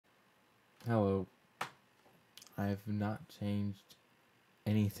Hello. I've not changed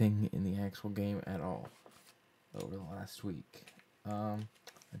anything in the actual game at all over the last week. I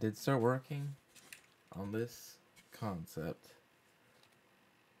did start working on this concept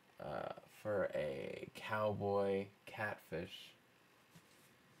for a cowboy catfish.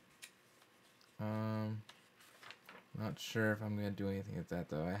 Not sure if I'm gonna do anything with that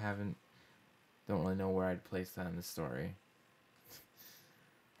though. Don't really know where I'd place that in the story.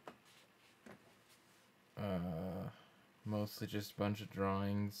 Mostly just a bunch of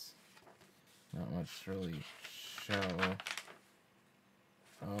drawings. Not much to really show.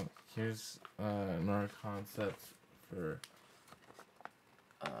 Oh, here's another concept for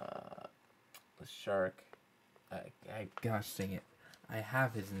the shark. Gosh dang it. I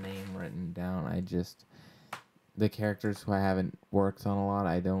have his name written down. The characters who I haven't worked on a lot,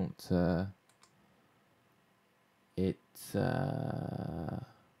 I don't,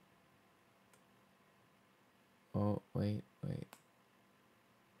 oh, wait.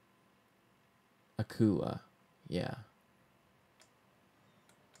 Akula. Yeah.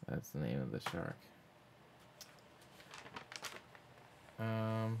 That's the name of the shark.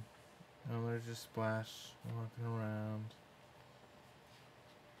 Oh, there's just Splash walking around.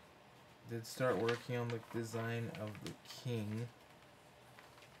 Did start working on the design of the king.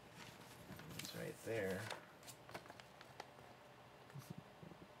 It's right there.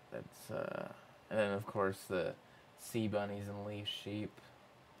 That's, and then of course the sea bunnies and leaf sheep.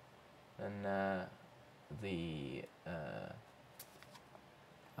 And, the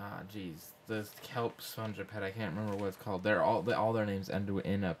kelp spongiped, I can't remember what it's called. All their names end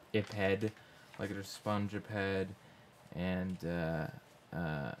in a iped, like there's spongiped, and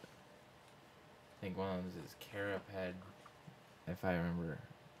I think one of them is caraped, if I remember.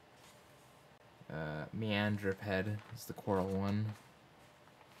 Meandriped is the coral one.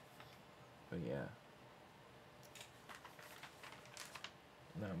 But yeah,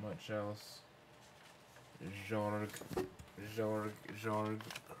 not much else. Jorg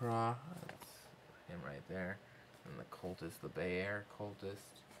Kra. That's him right there. And the cultist, the Bay Air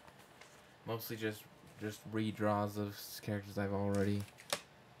cultist. Mostly just redraws of characters I've already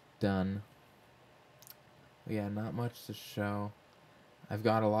done. But yeah, not much to show. I've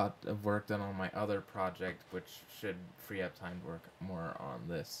got a lot of work done on my other project, which should free up time to work more on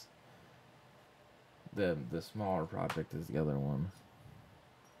this. The smaller project is the other one.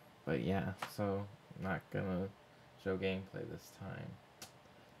 But yeah, so not gonna show gameplay this time.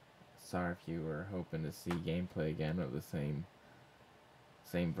 Sorry if you were hoping to see gameplay again of the same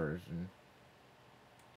version.